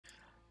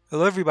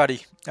Hello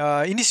everybody.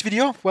 In this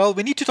video, well,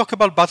 we need to talk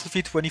about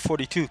Battlefield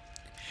 2042.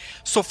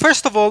 So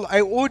first of all,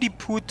 I already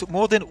put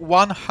more than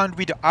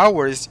 100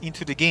 hours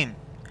into the game.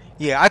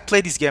 Yeah, I play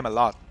this game a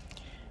lot.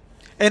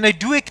 And I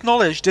do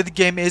acknowledge that the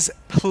game has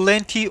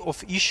plenty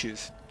of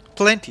issues.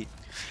 Plenty.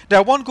 Now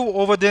I won't go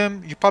over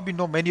them, you probably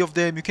know many of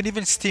them. You can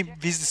even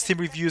visit Steam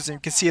reviews and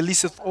you can see a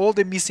list of all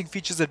the missing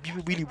features that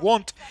people really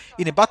want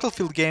in a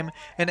Battlefield game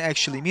and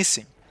actually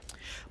missing.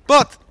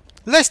 But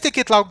let's take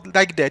it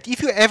like that.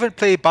 If you haven't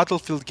played a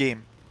Battlefield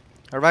game,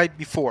 alright,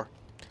 before,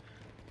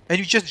 and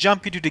you just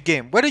jump into the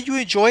game, whether you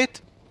enjoy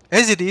it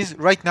as it is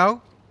right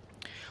now,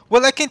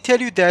 well, I can tell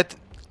you that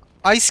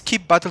I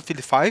skip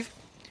Battlefield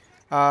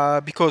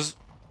 5 because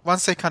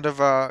once I kind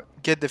of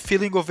get the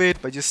feeling of it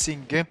by just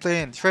seeing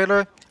gameplay and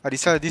trailer, I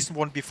decided this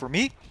won't be for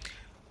me.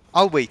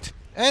 I'll wait.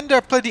 And there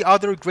are plenty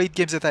other great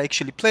games that I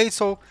actually played,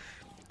 so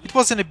it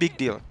wasn't a big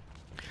deal.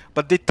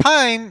 But the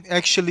time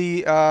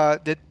actually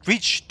that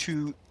reached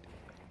to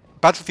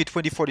Battlefield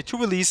 2042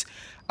 release,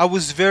 I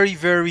was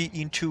very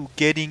into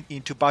getting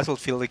into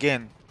Battlefield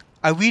again.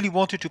 I really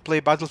wanted to play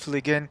Battlefield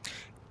again,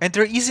 and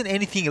there isn't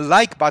anything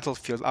like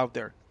Battlefield out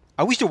there.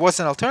 I wish there was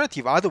an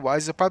alternative,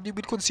 otherwise I probably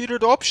would consider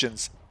the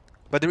options.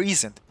 But there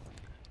isn't.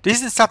 There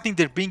isn't something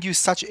that brings you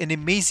such an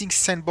amazing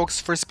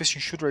sandbox first-person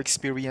shooter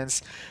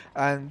experience,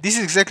 and this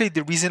is exactly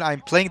the reason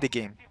I'm playing the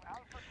game.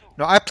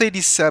 Now, I played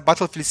this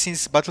Battlefield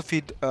since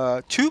Battlefield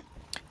 2.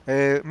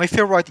 My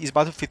favorite is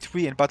Battlefield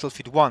 3 and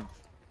Battlefield 1.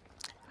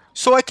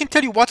 So I can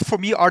tell you what for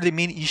me are the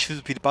main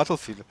issues with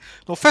Battlefield.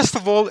 Now, first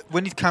of all,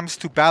 when it comes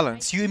to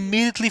balance, you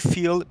immediately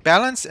feel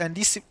balance, and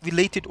this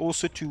related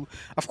also to,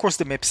 of course,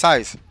 the map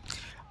size.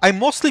 I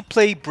mostly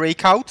play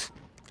Breakout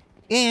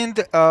and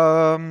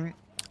the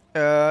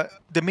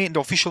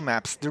official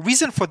maps. The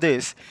reason for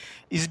this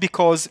is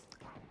because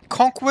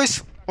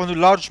Conquest on a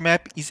large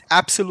map is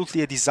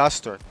absolutely a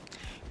disaster.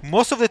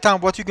 Most of the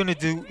time, what you're going to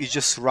do is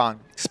just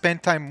run.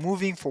 Spend time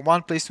moving from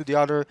one place to the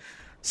other.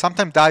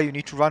 Sometimes die, you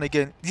need to run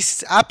again. This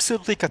is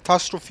absolutely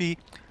catastrophe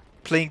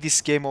playing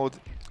this game mode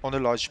on a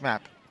large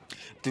map.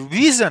 The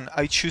reason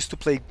I choose to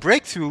play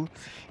Breakthrough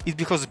is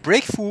because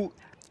Breakthrough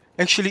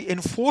actually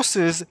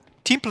enforces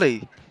team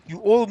play. You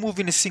all move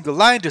in a single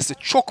line. There's a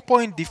choke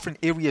point, different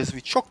areas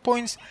with choke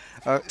points,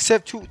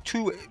 set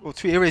two or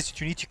three areas that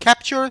you need to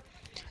capture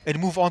and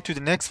move on to the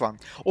next one.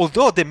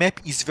 Although the map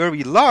is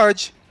very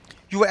large,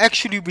 you are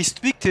actually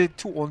restricted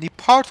to only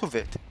part of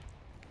it.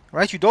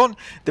 Right?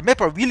 The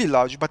map are really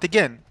large, but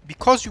again,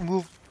 because you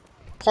move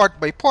part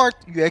by part,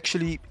 you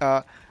actually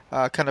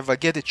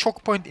get a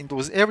choke point in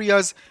those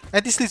areas,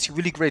 and this leads to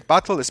really great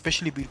battle,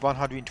 especially with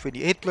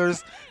 128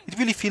 players. It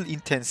really feels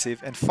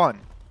intensive and fun.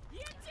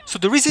 So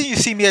the reason you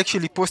see me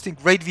actually posting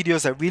great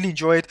videos, I really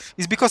enjoy it,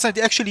 is because I'm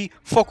actually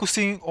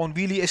focusing on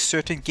really a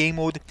certain game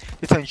mode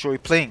that I enjoy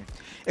playing.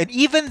 And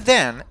even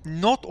then,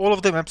 not all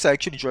of the maps I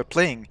actually enjoy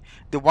playing.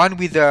 The one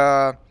with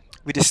the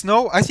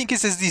snow, I think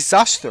is a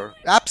disaster,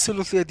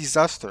 absolutely a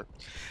disaster.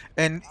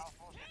 And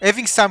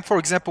having some, for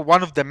example,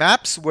 one of the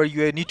maps where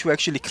you need to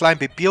actually climb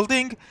a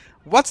building,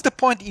 what's the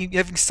point in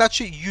having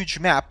such a huge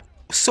map,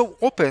 so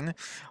open,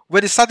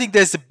 where suddenly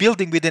there's a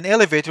building with an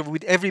elevator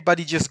with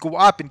everybody just go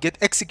up and get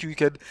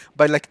executed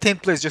by like 10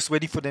 players just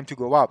waiting for them to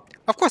go up.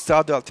 Of course, there are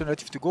other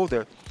alternatives to go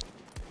there.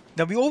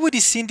 Now, we already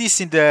seen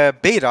this in the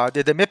beta,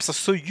 that the maps are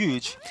so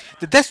huge,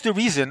 that's the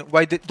reason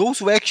why those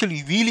who are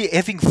actually really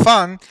having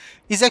fun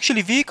is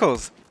actually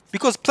vehicles.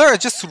 Because players are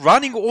just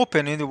running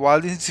open in the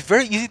wild, and it's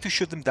very easy to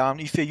shoot them down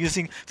if you're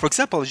using, for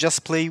example,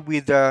 just play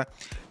with an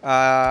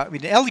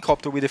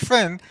helicopter with a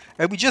friend,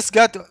 and we just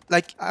got,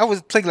 like, I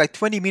was playing like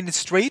 20 minutes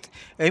straight,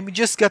 and we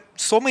just got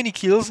so many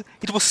kills.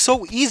 It was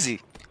so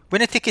easy.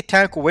 When I take a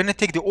tank or when I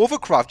take the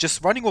overcraft,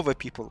 just running over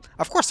people.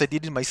 Of course, I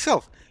did it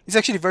myself. It's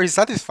actually very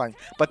satisfying,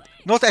 but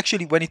not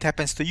actually when it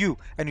happens to you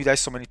and you die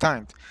so many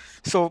times.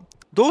 So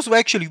those who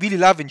actually really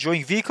love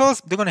enjoying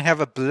vehicles, they're going to have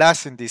a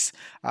blast in this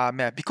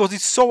map because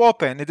it's so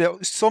open and there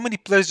are so many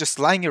players just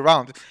lying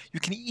around.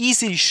 You can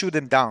easily shoot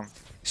them down.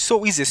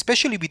 So easy,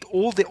 especially with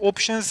all the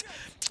options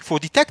for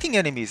detecting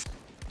enemies.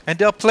 And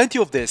there are plenty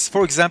of this.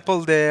 For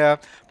example, the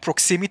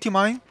proximity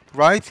mine,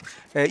 right?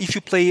 If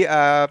you play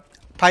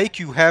Pike,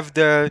 you have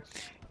the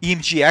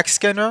EMGX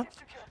scanner.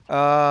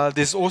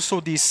 There's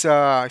also this,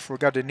 I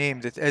forgot the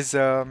name, that has,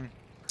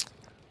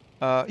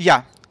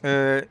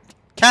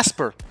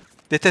 Casper,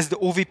 that has the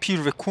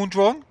OVP raccoon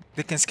drone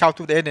that can scout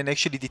to the end and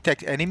actually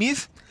detect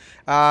enemies.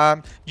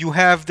 You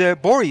have the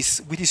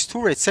Boris with his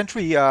turret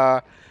sentry,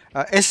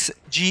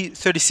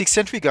 SG-36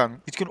 sentry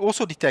gun. It can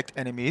also detect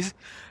enemies.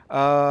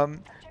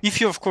 If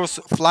you're, of course,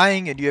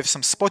 flying and you have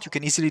some spot, you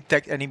can easily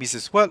detect enemies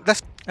as well.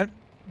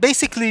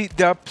 Basically,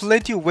 there are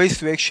plenty of ways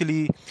to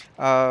actually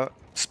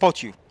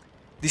spot you.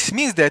 This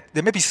means that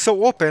the map is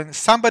so open,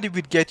 somebody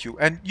would get you,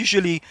 and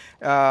usually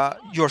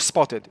you're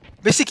spotted.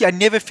 Basically, I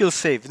never feel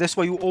safe. That's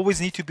why you always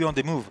need to be on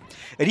the move.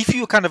 And if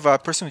you're kind of a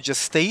person who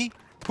just stay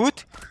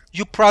put,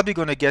 you're probably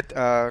going to get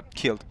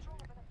killed.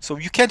 So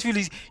you can't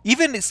really,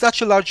 even in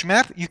such a large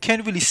map, you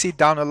can't really sit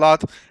down a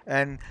lot.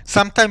 And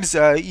sometimes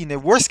in a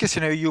worst case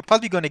scenario, you're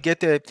probably going to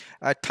get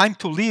a time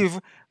to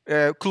live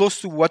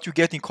close to what you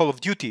get in Call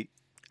of Duty.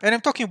 And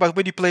I'm talking about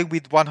when you play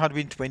with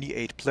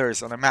 128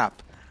 players on a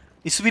map.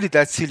 It's really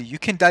that silly. You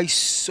can die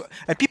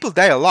and people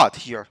die a lot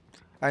here.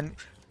 And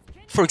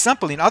for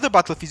example, in other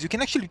battlefields, you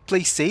can actually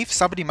play safe.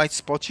 Somebody might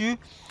spot you.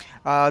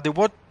 There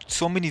weren't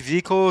so many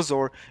vehicles,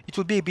 or it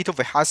would be a bit of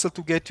a hassle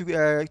to get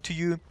to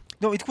you.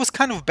 No, it was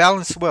kind of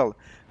balanced well.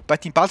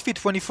 But in Battlefield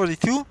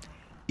 2042,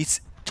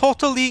 it's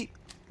totally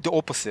the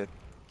opposite.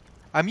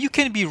 You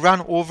can be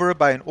run over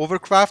by an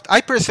overcraft.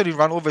 I personally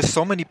ran over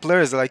so many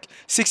players, like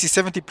 60,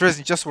 70 players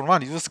in just one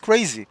run. It was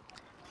crazy.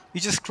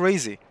 It's just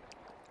crazy.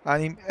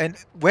 And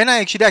when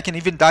I can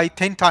even die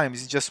 10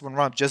 times in just one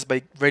run just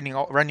by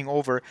running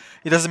over.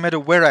 It doesn't matter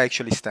where I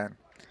actually stand.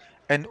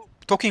 And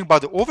talking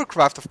about the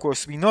overcraft, of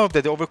course, we know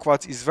that the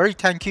overcraft is very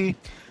tanky,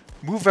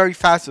 move very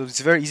fast, so it's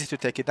very easy to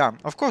take it down.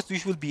 Of course,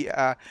 this will be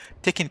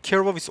taken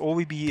care of. It's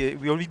always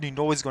we already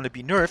know it's going to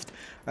be nerfed.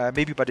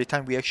 Maybe by the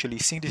time we actually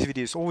see this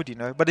video, it's already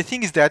nerfed. But the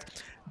thing is that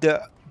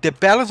the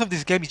balance of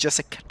this game is just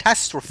a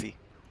catastrophe.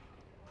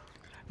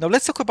 Now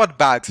let's talk about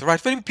bugs,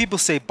 right? When people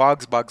say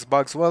bugs,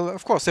 well,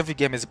 of course, every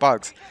game has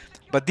bugs.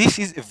 But this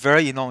is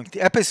very annoying. The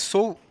happens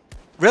so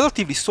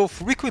relatively so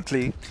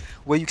frequently,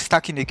 where you're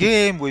stuck in a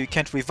game, where you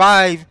can't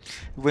revive,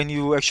 when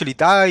you actually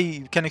die,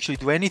 you can't actually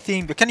do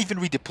anything, you can't even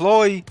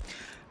redeploy.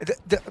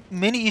 The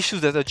many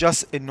issues that are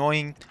just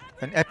annoying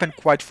and happen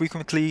quite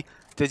frequently,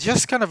 that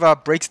just kind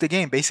of breaks the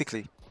game,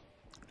 basically.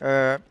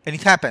 And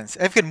it happens.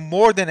 Even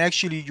more than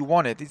actually you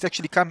want it. It's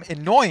actually become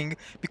annoying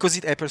because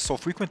it happens so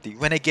frequently.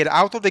 When I get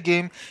out of the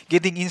game,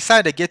 getting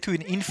inside, I get to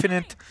an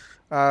infinite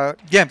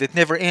game that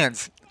never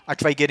ends. I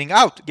try getting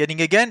out,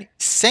 getting again,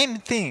 same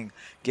thing.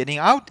 Getting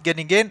out,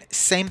 getting in,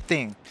 same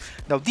thing.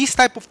 Now, these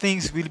type of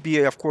things will be,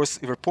 of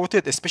course,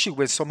 reported, especially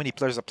when so many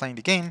players are playing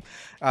the game.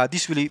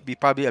 This will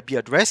probably be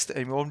addressed,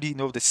 and we already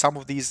know that some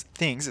of these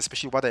things,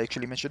 especially what I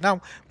actually mentioned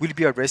now, will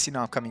be addressed in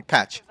our upcoming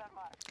patch.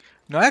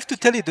 Now, I have to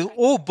tell you that,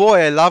 oh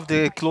boy, I love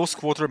the close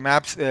quarter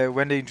maps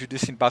when they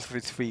introduced in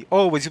Battlefield 3.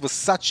 Always, it was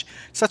such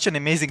an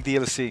amazing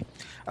DLC.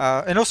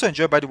 And also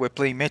enjoy, by the way,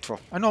 playing Metro.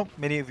 I know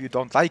many of you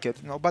don't like it,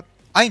 but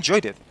I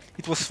enjoyed it.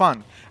 It was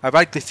fun. I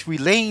like the 3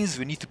 lanes,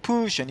 we need to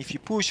push, and if you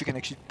push, you can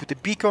actually put a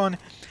beacon.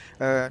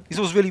 It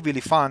was really,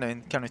 really fun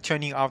and kind of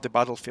turning out the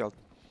battlefield.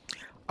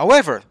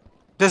 However,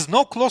 there's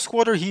no close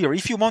quarter here.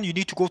 If you want, you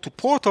need to go to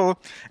Portal,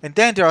 and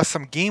then there are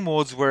some game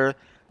modes where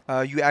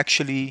you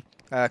actually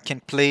can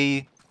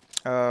play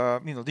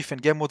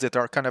different game modes that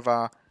are kind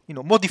of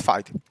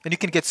modified, and you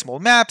can get small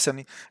maps,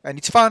 and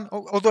it's fun.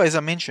 Although, as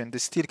I mentioned,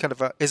 there's still kind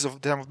of as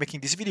of the time of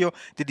making this video,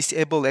 they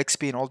disable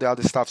XP and all the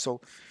other stuff, so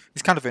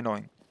it's kind of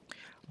annoying.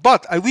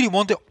 But I really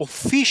want the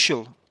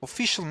official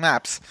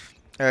maps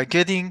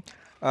getting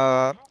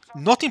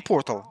not in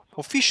Portal,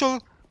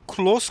 official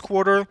close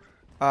quarter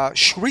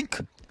shrink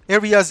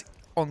areas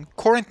on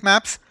current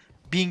maps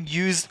being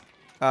used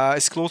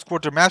as close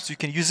quarter maps. You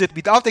can use it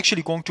without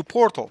actually going to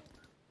Portal,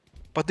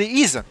 but there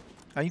isn't.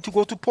 I need to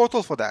go to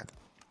Portal for that.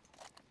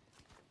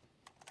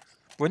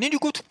 When you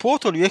go to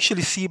Portal, you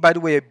actually see, by the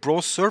way, a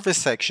browse server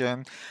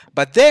section,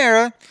 but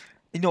there,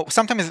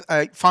 sometimes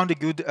I found a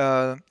good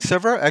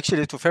server,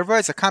 actually to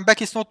favorites. I come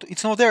back, it's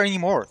not there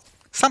anymore.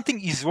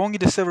 Something is wrong in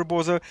the server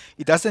browser.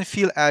 It doesn't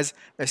feel as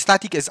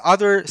static as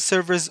other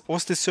servers,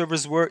 hosted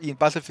servers were in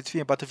Battlefield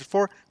 3 and Battlefield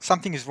 4.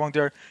 Something is wrong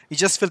there. It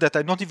just feels that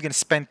I'm not even going to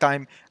spend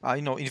time,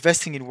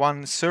 investing in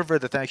one server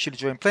that I actually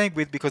enjoy playing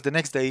with, because the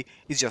next day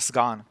it's just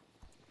gone.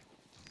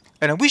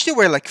 And I wish there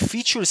were like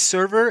feature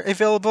server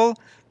available,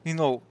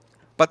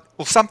 but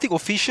of something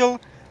official.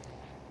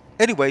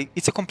 Anyway,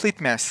 it's a complete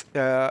mess,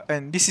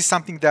 and this is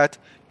something that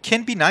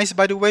can be nice,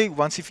 by the way,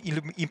 once it's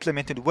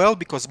implemented well,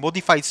 because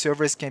modified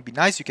servers can be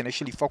nice. You can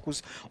actually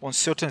focus on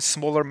certain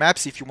smaller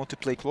maps if you want to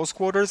play close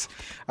quarters,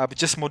 but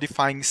just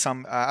modifying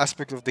some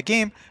aspect of the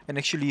game and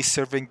actually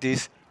serving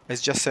this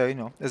as just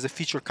as a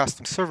feature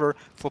custom server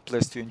for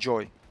players to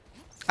enjoy.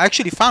 I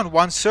actually found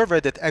one server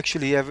that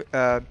actually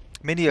have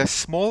many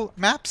small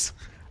maps,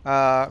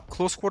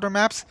 close quarter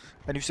maps,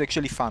 and it's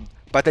actually fun.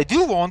 But I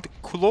do want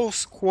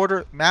close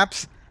quarter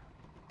maps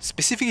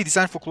specifically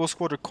designed for close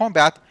quarter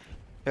combat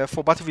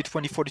for Battlefield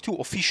 2042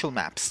 official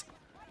maps.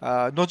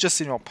 Not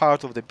just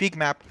part of the big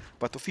map,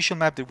 but official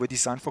map that were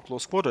designed for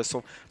close quarters.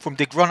 So from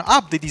the ground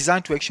up, they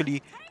designed to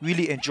actually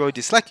really enjoy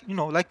this, like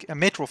like a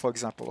Metro, for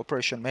example,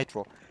 Operation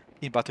Metro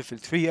in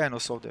Battlefield 3, and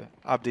also the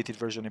updated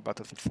version in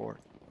Battlefield 4.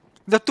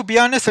 Now, to be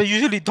honest, I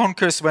usually don't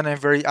curse when I'm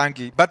very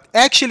angry, but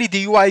actually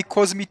the UI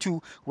caused me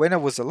to, when I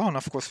was alone,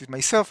 of course, with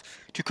myself,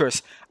 to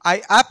curse.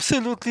 I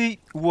absolutely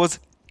was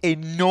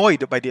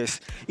annoyed by this.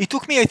 It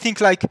took me, I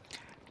think, like,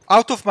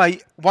 out of my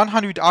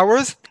 100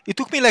 hours, it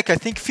took me, like, I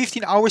think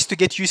 15 hours to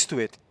get used to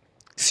it.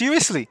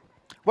 Seriously.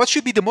 What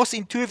should be the most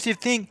intuitive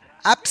thing?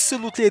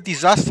 Absolutely a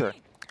disaster.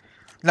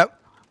 Now,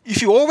 if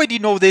you already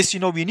know this,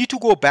 we need to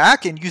go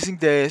back and using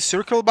the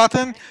circle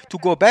button to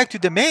go back to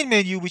the main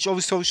menu, which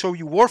also show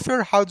you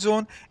Warfare, Hot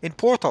Zone, and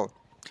Portal.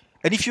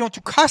 And if you want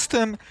to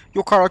custom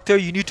your character,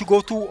 you need to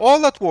go to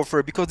all out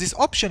warfare because this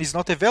option is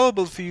not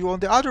available for you on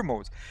the other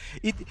modes.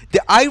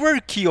 The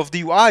hierarchy of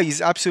the UI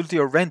is absolutely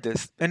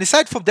horrendous. And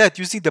aside from that,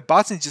 using the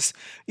buttons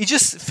it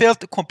just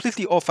felt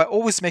completely off. I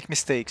always make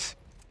mistakes.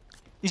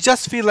 It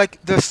just feel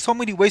like there's so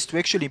many ways to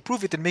actually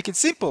improve it and make it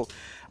simple.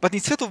 But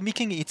instead of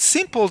making it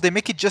simple, they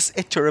make it just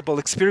a terrible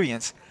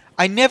experience.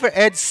 I never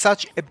had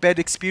such a bad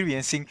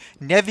experience in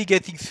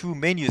navigating through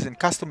menus and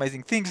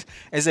customizing things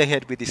as I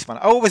had with this one.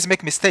 I always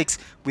make mistakes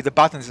with the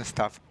buttons and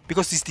stuff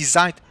because it's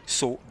designed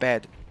so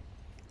bad.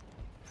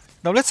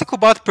 Now let's talk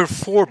about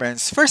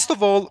performance. First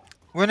of all,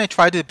 when I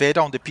tried the beta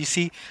on the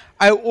PC,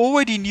 I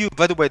already knew,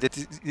 by the way, that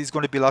there's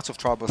going to be lots of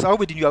troubles. I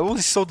already knew, I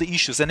already saw the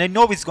issues, and I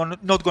know it's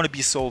not going to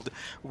be solved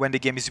when the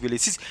game is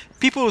released.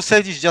 People who say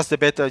it's just the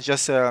beta,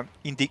 just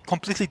in the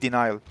completely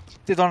denial.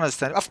 They don't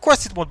understand. Of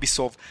course it won't be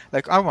solved.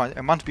 Like, I want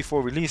a month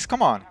before release.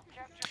 Come on.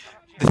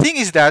 The thing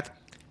is that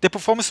the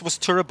performance was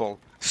terrible.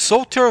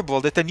 So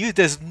terrible that I knew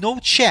there's no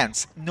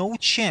chance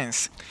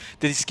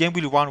that this game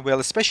will run well,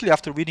 especially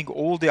after reading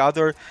all the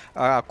other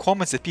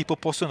comments that people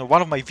posted on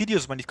one of my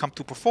videos when it comes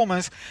to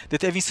performance,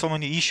 that having so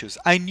many issues.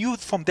 I knew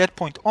from that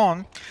point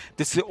on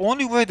that's the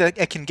only way that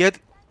I can get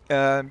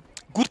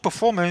good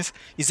performance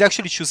is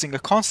actually choosing a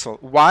console.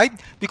 Why?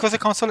 Because a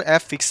console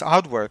has fixed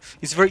hardware.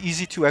 It's very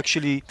easy to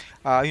actually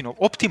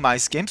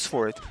optimize games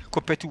for it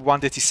compared to one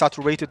that is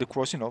saturated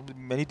across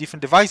many different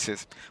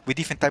devices with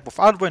different type of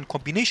hardware and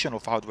combination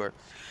of hardware.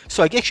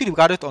 So I actually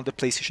got it on the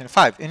PlayStation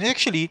 5, and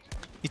actually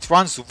it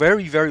runs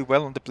very, very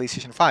well on the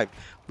PlayStation 5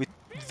 with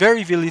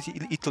very, very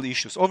little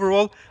issues.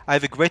 Overall, I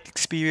have a great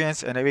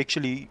experience, and I'm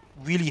actually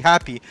really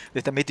happy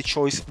that I made the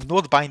choice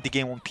not buying the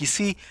game on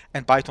PC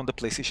and buy it on the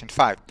PlayStation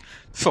 5.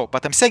 So,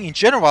 but I'm saying in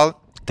general,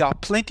 there are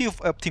plenty of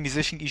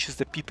optimization issues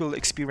that people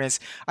experience.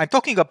 I'm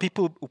talking about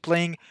people who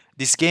playing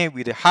this game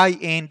with a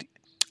high-end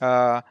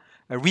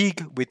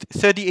rig with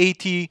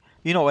 3080,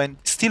 and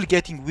still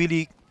getting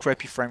really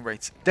crappy frame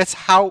rates. That's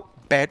how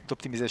bad the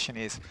optimization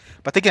is.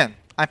 But again,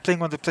 I'm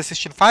playing on the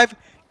PlayStation 5.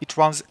 It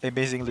runs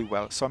amazingly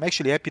well. So I'm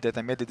actually happy that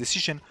I made the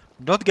decision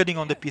not getting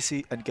on the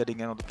PC and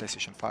getting it on the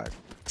PlayStation 5.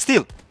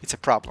 Still, it's a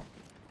problem.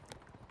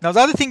 Now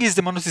the other thing is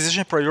the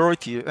monetization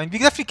priority, and we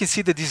definitely can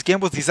see that this game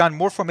was designed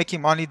more for making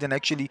money than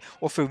actually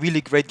offer really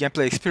great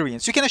gameplay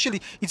experience. You can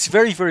actually, it's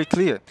very, very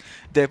clear.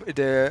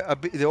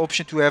 The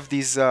option to have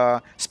these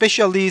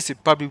special lists,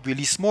 it probably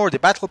release more, the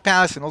battle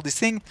pass and all this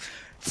thing.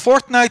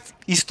 Fortnite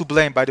is to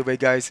blame, by the way,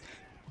 guys.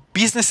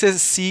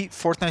 Businesses see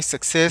Fortnite's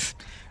success,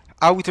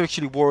 how it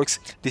actually works.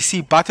 They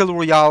see Battle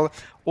Royale,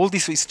 all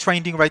this is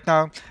trending right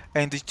now,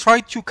 and they try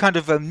to kind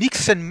of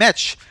mix and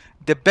match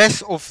the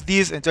best of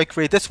these and they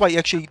create. That's why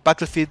actually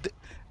Battlefield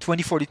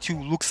 2042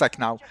 looks like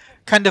now.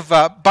 Kind of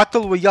a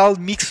Battle Royale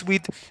mixed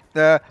with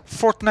the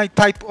Fortnite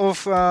type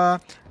of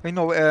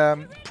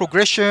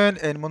progression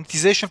and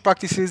monetization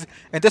practices,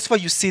 and that's why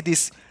you see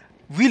this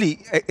really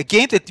a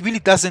game that really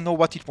doesn't know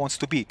what it wants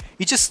to be.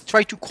 It just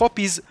tries to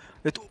copy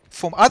that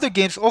from other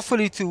games,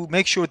 hopefully to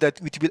make sure that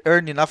it will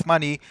earn enough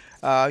money.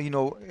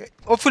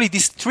 Hopefully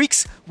these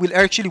tricks will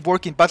actually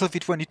work in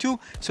Battlefield 22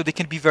 so they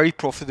can be very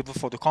profitable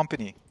for the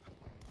company.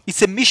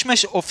 It's a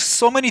mishmash of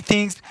so many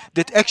things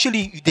that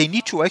actually they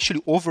need to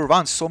actually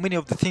overrun so many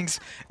of the things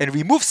and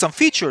remove some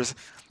features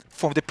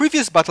from the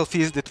previous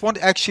Battlefields that won't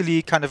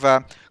actually kind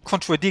of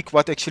contradict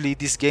what actually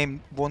this game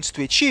wants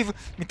to achieve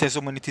in terms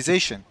of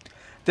monetization.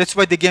 That's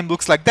why the game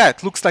looks like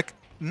that. Looks like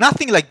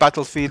nothing like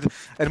Battlefield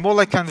and more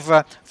like kind of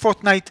a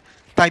Fortnite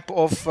type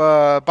of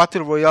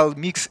Battle Royale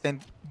mix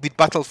and with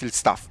Battlefield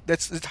stuff.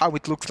 That's how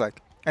it looks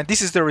like. And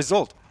this is the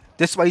result.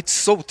 That's why it's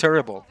so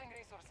terrible.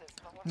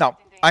 Now,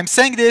 I'm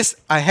saying this,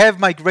 I have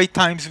my great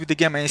times with the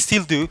game, and I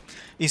still do,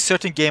 in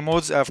certain game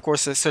modes, of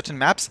course, certain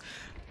maps.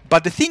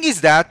 But the thing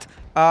is that,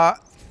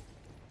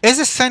 as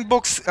a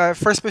sandbox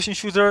first-person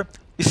shooter,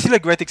 it's still a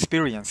great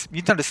experience. You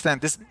need to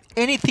understand, there's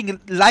anything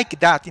like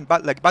that in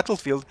like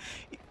Battlefield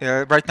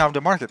right now in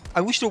the market. I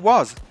wish there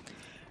was.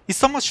 It's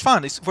so much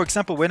fun. For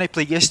example, when I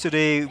played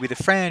yesterday with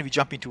a friend, we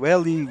jump into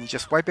alley, we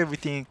just wipe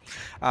everything.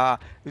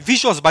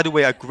 Visuals, by the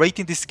way, are great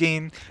in this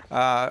game.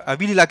 I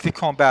really like the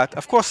combat.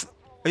 Of course,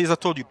 as I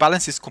told you,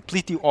 balance is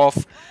completely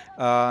off.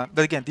 But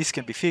again, this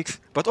can be fixed.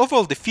 But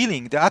overall, the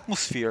feeling, the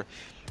atmosphere,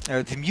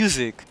 the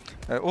music,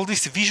 all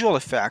these visual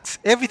effects,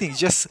 everything,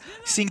 just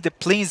seeing the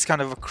planes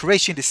kind of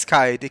crash in the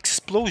sky, the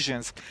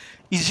explosions,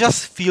 it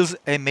just feels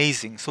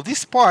amazing. So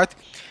this part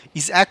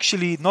is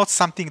actually not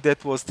something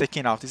that was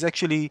taken out. It's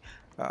actually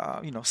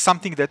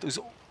something that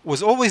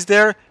was always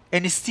there,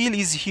 and it still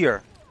is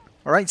here.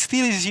 All right, it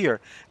still is here.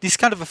 This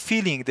kind of a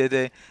feeling, that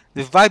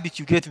the vibe that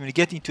you get when you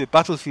get into a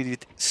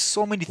battlefield,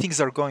 so many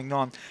things are going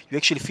on. You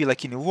actually feel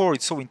like in a war.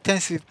 It's so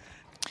intensive.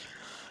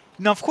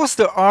 Now, of course,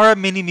 there are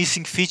many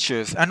missing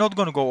features. I'm not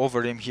going to go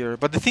over them here,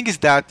 but the thing is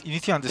that you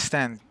need to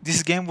understand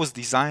this game was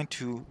designed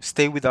to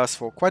stay with us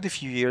for quite a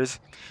few years.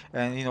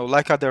 And,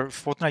 like other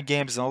Fortnite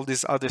games and all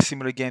these other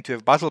similar games, you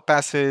have battle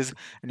passes.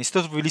 And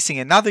instead of releasing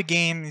another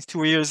game in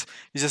 2 years,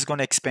 it's just going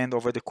to expand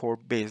over the core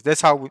base.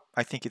 That's how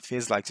I think it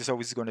feels like. That's how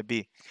it's going to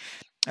be.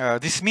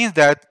 This means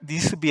that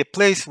this will be a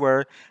place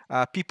where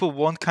people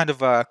won't kind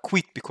of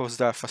quit because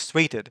they're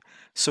frustrated.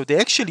 So they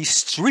actually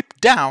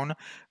strip down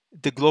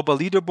the global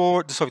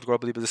leaderboard,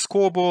 the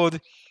scoreboard,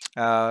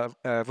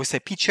 voice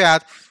IP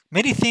chat,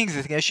 many things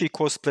that can actually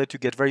cause players to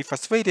get very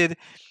frustrated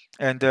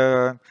and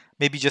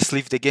maybe just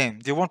leave the game.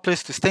 They want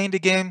players to stay in the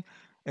game,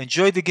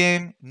 enjoy the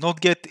game,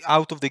 not get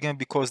out of the game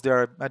because they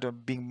are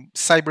being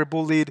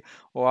cyberbullied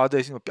or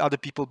other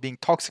people being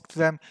toxic to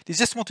them. They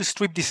just want to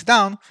strip this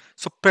down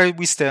so players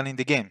will stay in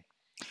the game.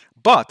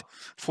 But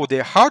for the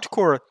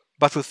hardcore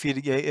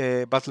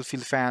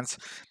Battlefield fans,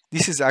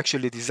 this is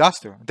actually a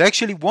disaster. They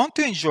actually want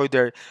to enjoy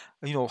their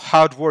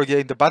hard work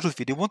in the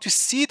Battlefield. They want to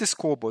see the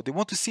scoreboard. They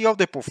want to see how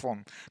they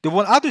perform. They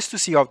want others to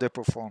see how they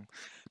perform.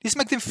 This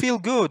makes them feel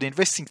good,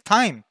 investing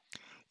time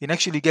in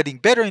actually getting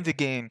better in the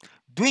game,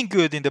 doing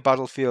good in the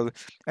Battlefield,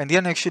 and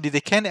then actually they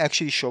can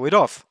actually show it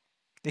off.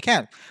 They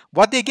can.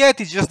 What they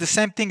get is just the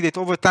same thing that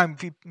over time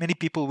many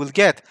people will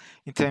get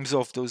in terms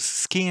of those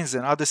skins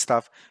and other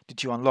stuff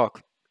that you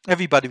unlock.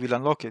 Everybody will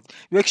unlock it.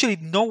 You actually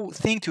no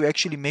thing to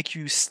actually make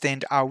you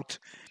stand out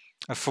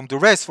from the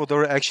rest, for they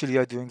actually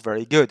are doing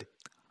very good.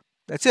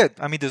 That's it.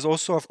 I mean, there's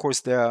also, of course,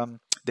 the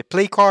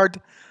play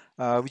card,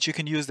 which you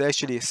can use. There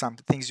actually some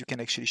things you can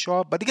actually show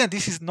up. But again,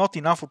 this is not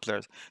enough for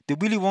players. They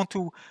really want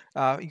to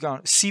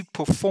see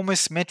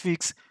performance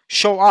metrics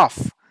show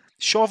off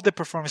the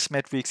performance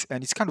metrics,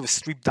 and it's kind of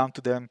stripped down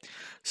to them.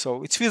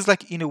 So it feels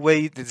like, in a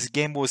way, this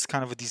game was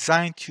kind of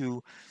designed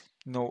to,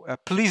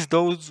 please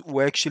those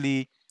who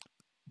actually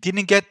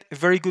didn't get a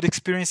very good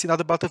experience in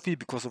other Battlefield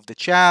because of the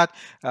chat,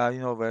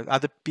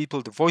 other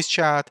people, the voice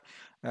chat,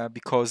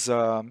 because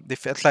they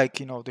felt like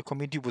the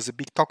community was a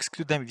bit toxic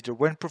to them if they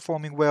weren't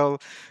performing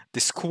well. The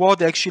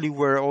squad actually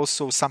were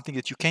also something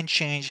that you can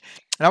change.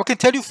 And I can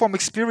tell you from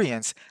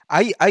experience,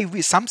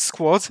 some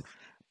squads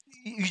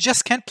you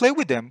just can't play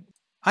with them.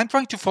 I'm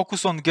trying to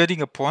focus on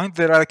getting a point.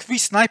 There are like 3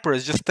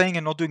 snipers just staying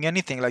and not doing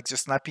anything, like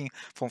just sniping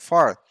from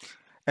far.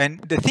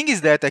 And the thing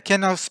is that I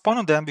cannot spawn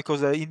on them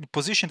because they're in a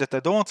position that I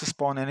don't want to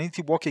spawn, and I need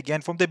to walk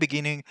again from the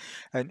beginning.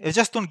 And I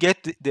just don't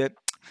get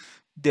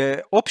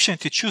the option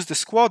to choose the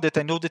squad that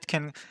I know that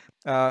can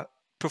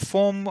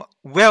perform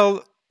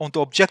well on the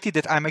objective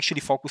that I'm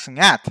actually focusing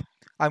at.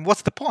 And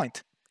what's the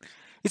point?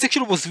 It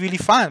actually was really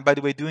fun, by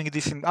the way, doing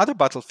this in other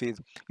Battlefield.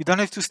 You don't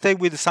have to stay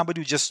with somebody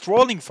who's just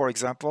trolling, for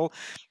example.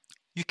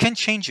 You can't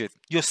change it.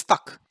 You're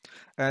stuck.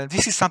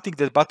 This is something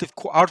that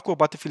hardcore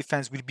Battlefield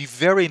fans will be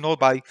very annoyed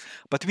by,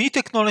 but we need to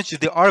acknowledge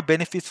that there are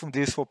benefits from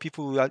this for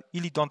people who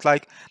really don't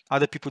like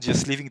other people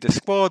just leaving the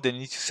squad. They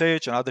need to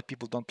search, and other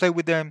people don't play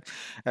with them,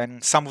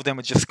 and some of them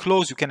are just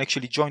closed. You can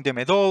actually join them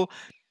at all.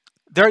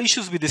 There are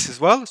issues with this as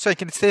well, so I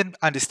can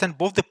understand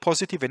both the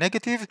positive and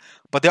negative,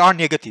 but there are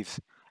negatives.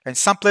 And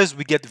some players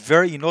will get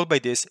very annoyed by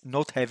this,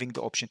 not having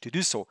the option to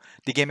do so.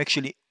 The game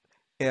actually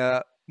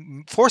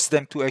forced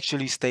them to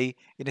actually stay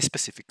in a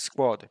specific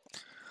squad.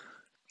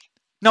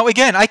 Now,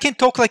 again, I can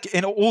talk like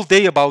all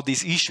day about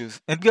these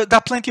issues, and there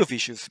are plenty of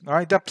issues. All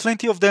right, there are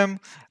plenty of them.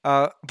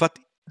 But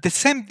at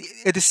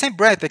the same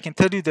breath, I can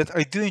tell you that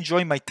I do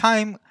enjoy my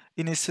time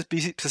in a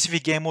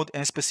specific game mode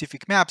and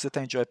specific maps that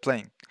I enjoy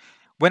playing.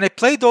 When I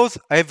play those,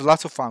 I have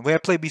lots of fun. When I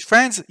play with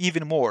friends,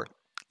 even more.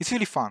 It's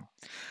really fun.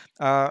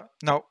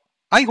 Now,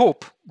 I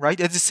hope,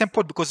 right, at the same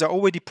point, because I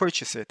already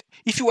purchased it.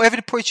 If you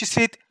haven't purchased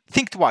it,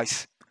 think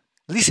twice.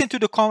 Listen to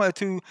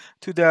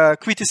the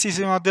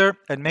criticism out there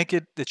and make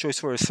it the choice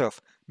for yourself.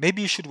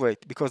 Maybe you should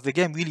wait, because the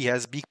game really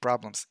has big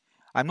problems.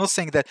 I'm not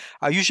saying that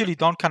I usually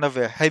don't kind of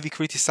negatively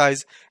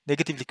criticize.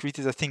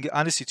 I think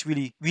honestly it's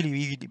really, really,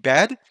 really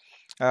bad.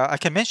 I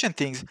can mention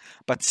things,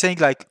 but saying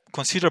like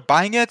consider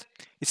buying it,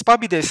 it's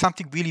probably there's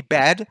something really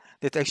bad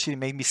that actually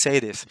made me say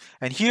this.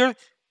 And here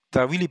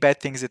there are really bad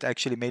things that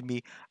actually made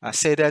me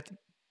say that.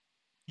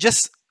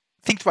 Just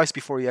think twice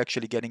before you're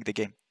actually getting the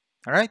game.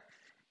 All right?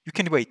 You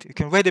can wait. You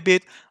can wait a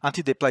bit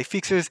until they apply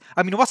fixes.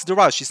 I mean, what's the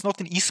rush? It's not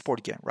an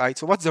esport game, right?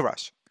 So what's the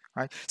rush?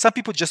 Right? Some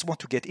people just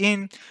want to get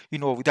in,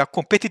 they're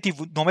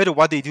competitive no matter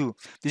what they do.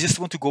 They just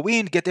want to go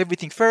in, get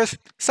everything first.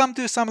 Some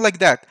do, some like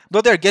that.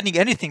 Not they're getting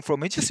anything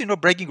from it, just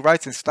bragging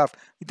rights and stuff.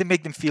 It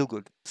make them feel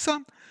good.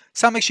 Some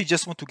actually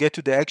just want to get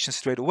to the action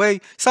straight away.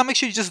 Some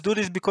actually just do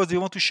this because they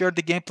want to share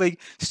the gameplay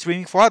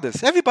streaming for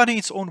others. Everybody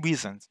its own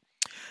reasons.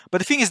 But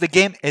the thing is, the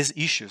game has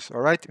issues,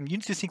 all right? And you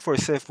need to think for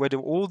yourself whether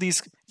all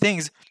these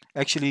things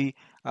actually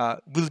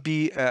will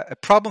be a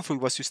problem for you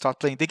once you start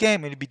playing the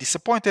game, and you'll be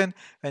disappointed,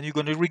 and you're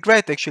going to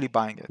regret actually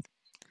buying it.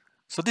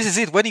 So this is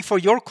it, waiting for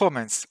your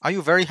comments. Are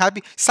you very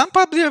happy? Some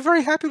probably are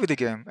very happy with the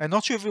game, and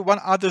not sure if what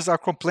others are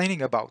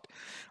complaining about.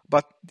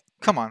 But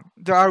come on,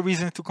 there are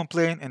reasons to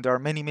complain, and there are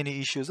many, many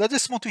issues. I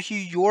just want to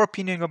hear your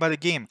opinion about the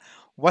game.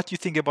 what you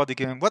think about the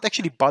game, what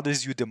actually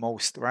bothers you the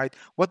most, right?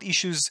 What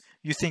issues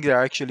you think that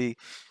are actually,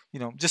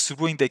 just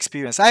ruin the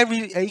experience. I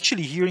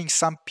actually hearing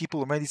some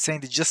people already saying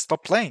they just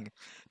stop playing.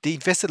 They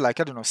invested like,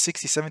 I don't know,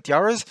 60, 70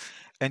 hours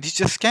and they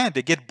just can't.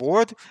 They get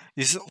bored.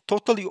 It's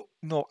totally,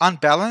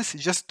 unbalanced. They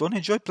just don't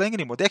enjoy playing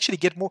anymore. They actually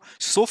get more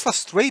so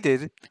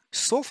frustrated,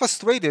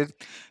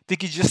 they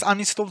could just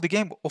uninstall the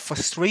game of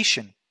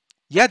frustration.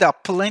 Yeah, there are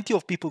plenty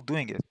of people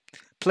doing it.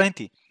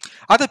 Plenty.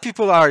 Other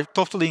people are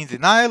totally in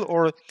denial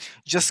or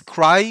just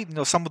cry.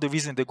 Some of the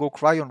reason they go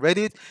cry on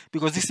Reddit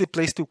because this is a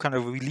place to kind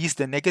of release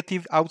the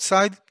negative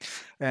outside,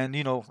 and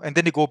and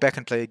then they go back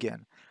and play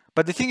again.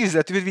 But the thing is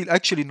that it will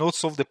actually not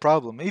solve the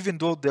problem, even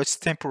though that's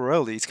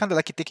temporarily. It's kind of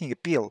like taking a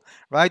pill,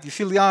 right? You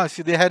feel you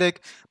feel the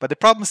headache, but the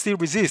problem still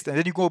exists, and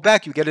then you go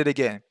back, you get it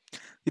again.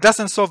 It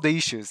doesn't solve the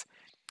issues.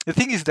 The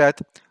thing is that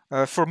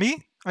for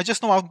me, I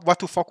just know what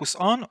to focus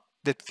on.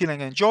 That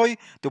feeling I enjoy,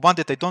 the one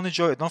that I don't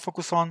enjoy, I don't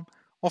focus on.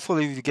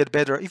 Hopefully it will get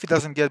better. If it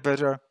doesn't get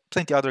better,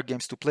 plenty other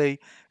games to play.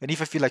 And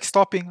if I feel like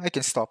stopping, I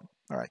can stop.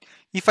 All right.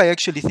 If I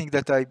actually think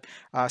that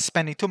I'm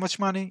spending too much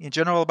money, in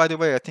general, by the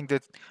way, I think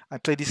that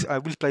I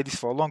will play this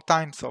for a long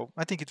time. So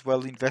I think it's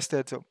well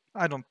invested. So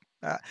I don't,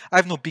 I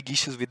have no big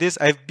issues with this.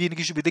 I have big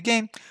issue with the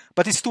game,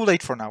 but it's too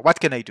late for now. What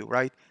can I do,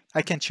 right?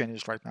 I can't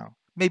change it right now.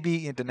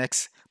 Maybe in the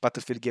next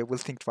Battlefield game, we'll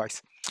think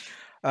twice.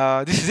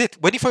 This is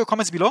it. Waiting for your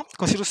comments below.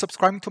 Consider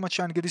subscribing to my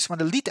channel. Give this one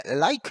a little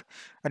like.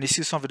 And I'll see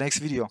you soon for the next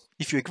video.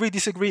 If you agree,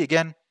 disagree,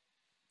 again,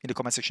 in the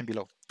comment section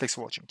below. Thanks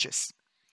for watching. Cheers.